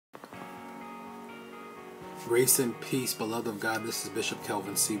Grace and peace, beloved of God. This is Bishop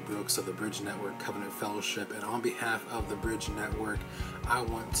Kelvin C. Brooks of the Bridge Network Covenant Fellowship. And on behalf of the Bridge Network, I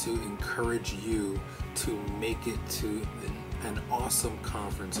want to encourage you to make it to an awesome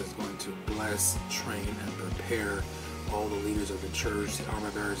conference that's going to bless, train, and prepare all the leaders of the church, the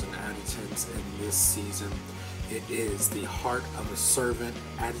armor bearers and adjutants in this season. It is the Heart of a Servant,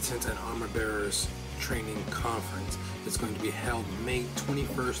 Adjutants and Armor Bearers Training Conference. It's going to be held May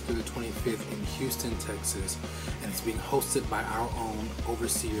 21st through the 25th in Houston, Texas, and it's being hosted by our own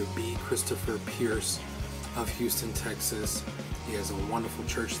overseer B. Christopher Pierce of Houston, Texas. He has a wonderful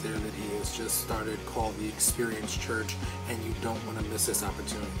church there that he has just started called the Experience Church, and you don't want to miss this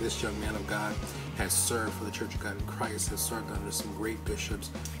opportunity. This young man of God has served for the Church of God in Christ, has served under some great bishops,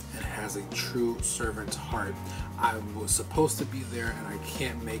 and has a true servant's heart. I was supposed to be there and I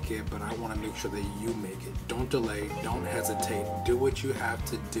can't make it, but I want to make sure that you make it. Don't delay, don't hesitate, do what you have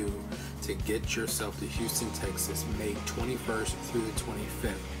to do to get yourself to Houston, Texas, May 21st through the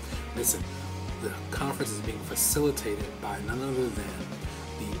 25th. Listen, the conference is being facilitated by none other than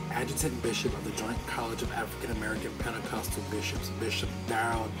the Adjutant Bishop of the Joint College of African American Pentecostal Bishops, Bishop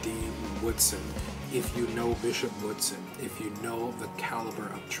Darrell D. Woodson. If you know Bishop Woodson, if you know the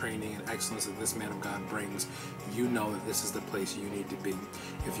caliber of training and excellence that this man of God brings, you know that this is the place you need to be.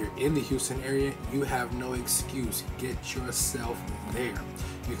 If you're in the Houston area, you have no excuse. Get yourself there.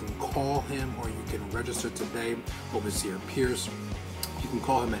 You can call him or you can register today, Overseer Pierce. You can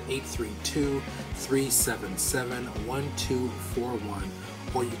call him at 832-377-1241,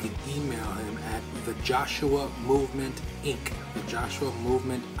 or you can email him at the Joshua Movement Inc. The Joshua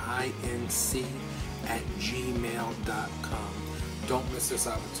Movement INC at gmail.com. Don't miss this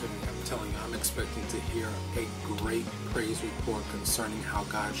opportunity. I'm telling you, I'm expecting to hear a great praise report concerning how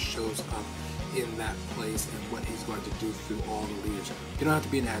God shows up in that place and what he's going to do through all the leaders. You don't have to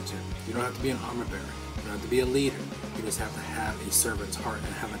be an adjutant. You don't have to be an armor bearer. You don't have to be a leader. You just have to have a servant's heart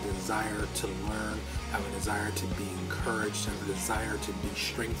and have a desire to learn, have a desire to be encouraged, have a desire to be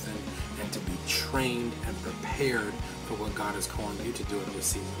strengthened and to be trained and prepared for what God is calling you to do in this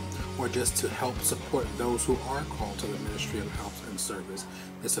season, or just to help support those who are called to the ministry of help and service.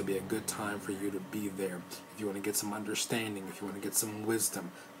 This will be a good time for you to be there. If you want to get some understanding, if you want to get some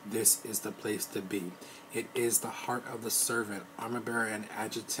wisdom, this is the place to be. It is the Heart of the Servant, Armor Bearer and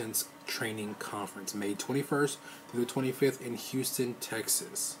Adjutants Training Conference, May 21st through the 25th in Houston,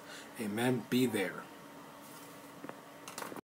 Texas. Amen. Be there.